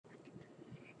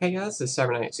Hey guys, this is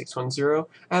CyberKnight610.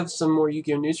 I have some more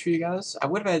Yu-Gi-Oh news for you guys. I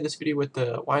would have had this video with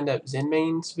the Wind Up Zen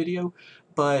Mains video,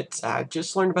 but I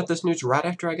just learned about this news right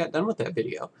after I got done with that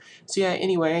video. So yeah,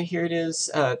 anyway, here it is.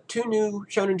 Two new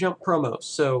Shonen Jump promos.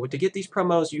 So to get these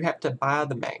promos, you have to buy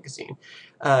the magazine.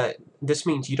 This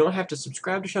means you don't have to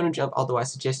subscribe to Shonen Jump, although I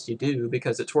suggest you do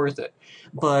because it's worth it.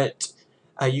 But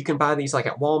you can buy these like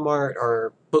at Walmart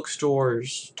or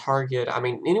bookstores, Target, I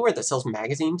mean, anywhere that sells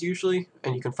magazines usually,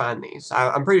 and you can find these.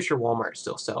 I'm pretty sure Walmart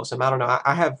still sells them. I don't know.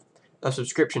 I have a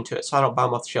subscription to it, so I don't buy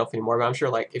them off the shelf anymore, but I'm sure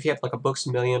like if you have like a Books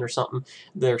A Million or something,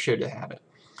 they're sure to have it.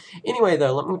 Anyway,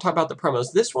 though, let me talk about the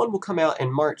promos. This one will come out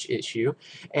in March issue,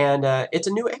 and it's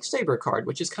a new X-Saber card,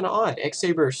 which is kind of odd.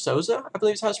 X-Saber Souza, I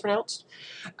believe is how it's pronounced.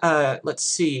 Let's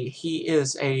see. He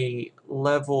is a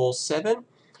level 7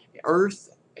 Earth.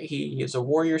 He is a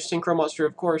warrior synchro monster,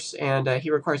 of course, and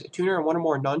he requires a tuner and one or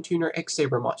more non-tuner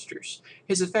X-Saber monsters.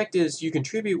 His effect is you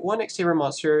contribute one X-Saber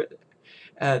monster.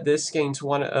 This gains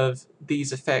one of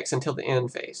these effects until the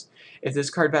end phase. If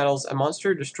this card battles a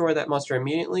monster, destroy that monster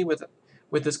immediately with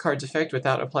this card's effect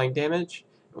without applying damage.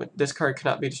 This card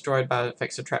cannot be destroyed by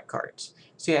effects of trap cards.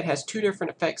 So yeah, it has two different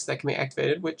effects that can be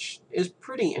activated, which is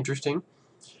pretty interesting.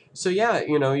 So yeah,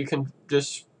 you know, you can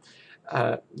just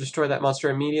destroy that monster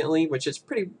immediately, which is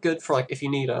pretty good for like if you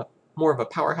need a more of a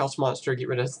powerhouse monster, get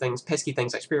rid of things, pesky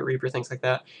things like Spirit Reaper, things like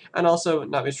that, and also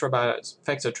not be destroyed by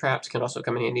effects of traps can also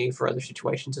come in handy for other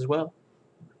situations as well.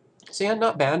 So yeah,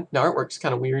 not bad. The artwork's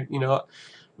kind of weird, you know,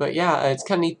 but yeah, it's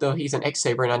kind of neat though. He's an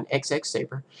X-Saber, not an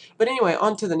XX-Saber. But anyway,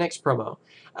 on to the next promo.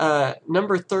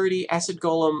 Number 30, Acid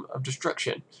Golem of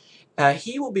Destruction.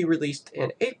 He will be released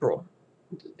in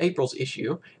April's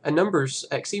issue, a Numbers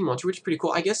XC monster, which is pretty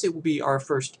cool. I guess it will be our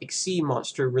first XC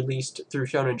monster released through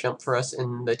Shonen Jump for us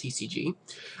in the TCG.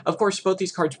 Of course, both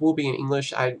these cards will be in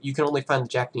English. You can only find the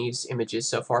Japanese images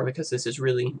so far because this is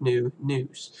really new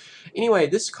news. Anyway,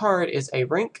 this card is a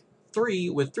rank 3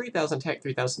 with 3,000 attack,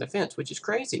 3,000 defense, which is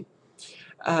crazy.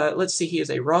 Let's see, he is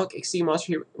a rock XC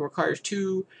monster. He requires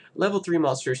 2 level 3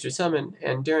 monsters to summon,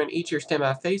 and during each of your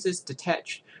standby phases,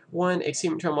 detach one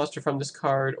X-Saber monster from this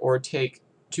card or take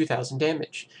 2,000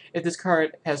 damage. If this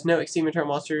card has no X-Saber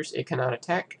monsters, it cannot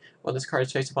attack. While this card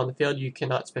is placed upon the field, you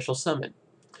cannot special summon.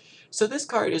 So this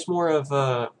card is more of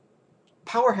a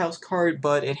powerhouse card,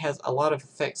 but it has a lot of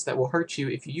effects that will hurt you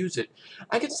if you use it.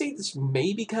 I could see this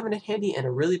maybe coming in handy in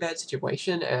a really bad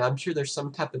situation, and I'm sure there's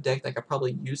some type of deck that could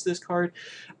probably use this card,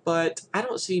 but I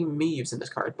don't see me using this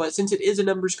card. But since it is a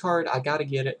numbers card, I gotta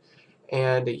get it,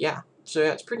 and yeah, so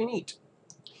yeah, it's pretty neat.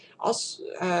 Also,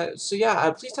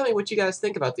 please tell me what you guys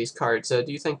think about these cards. Do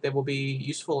you think they will be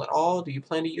useful at all? Do you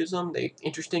plan to use them? They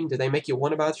interesting? Do they make you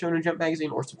want to buy the Shonen Jump magazine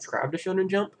or subscribe to Shonen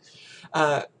Jump?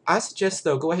 I suggest,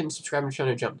 though, go ahead and subscribe to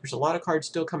Shonen Jump. There's a lot of cards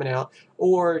still coming out,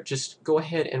 or just go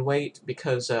ahead and wait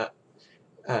because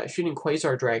Shooting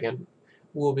Quasar Dragon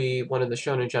will be one of the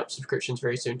Shonen Jump subscriptions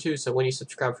very soon, too. So when you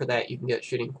subscribe for that, you can get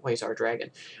Shooting Quasar Dragon,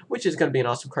 which is going to be an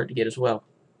awesome card to get as well.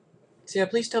 So yeah,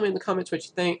 please tell me in the comments what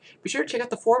you think. Be sure to check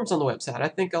out the forums on the website. I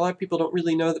think a lot of people don't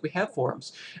really know that we have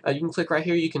forums. You can click right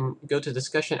here. You can go to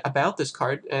discussion about this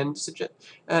card and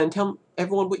tell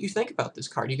everyone what you think about this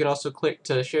card. You can also click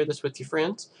to share this with your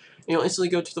friends. You'll instantly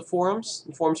go to the forums.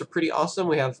 The forums are pretty awesome.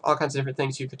 We have all kinds of different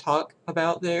things you could talk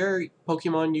about there.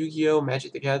 Pokemon, Yu-Gi-Oh,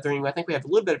 Magic the Gathering. I think we have a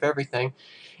little bit of everything.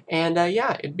 And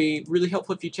yeah, it'd be really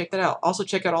helpful if you check that out. Also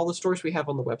check out all the stores we have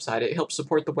on the website. It helps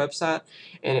support the website,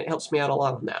 and it helps me out a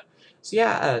lot on that. So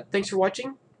yeah, thanks for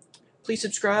watching. Please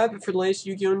subscribe for the latest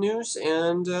Yu-Gi-Oh news,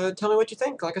 and tell me what you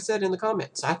think, like I said, in the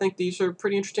comments. I think these are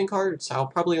pretty interesting cards. I'll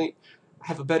probably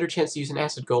have a better chance to use an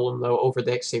Acid Golem, though, over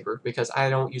the X-Saber, because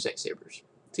I don't use X-Sabers.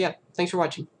 So yeah, thanks for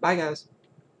watching. Bye, guys.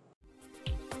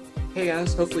 Hey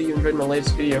guys, hopefully you enjoyed my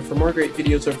latest video. For more great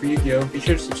videos over Yu-Gi-Oh, be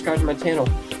sure to subscribe to my channel.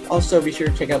 Also, be sure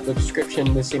to check out the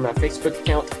description to see my Facebook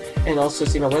account, and also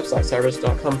see my website,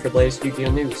 cybers.com, for the latest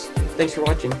Yu-Gi-Oh news. Thanks for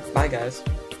watching. Bye, guys.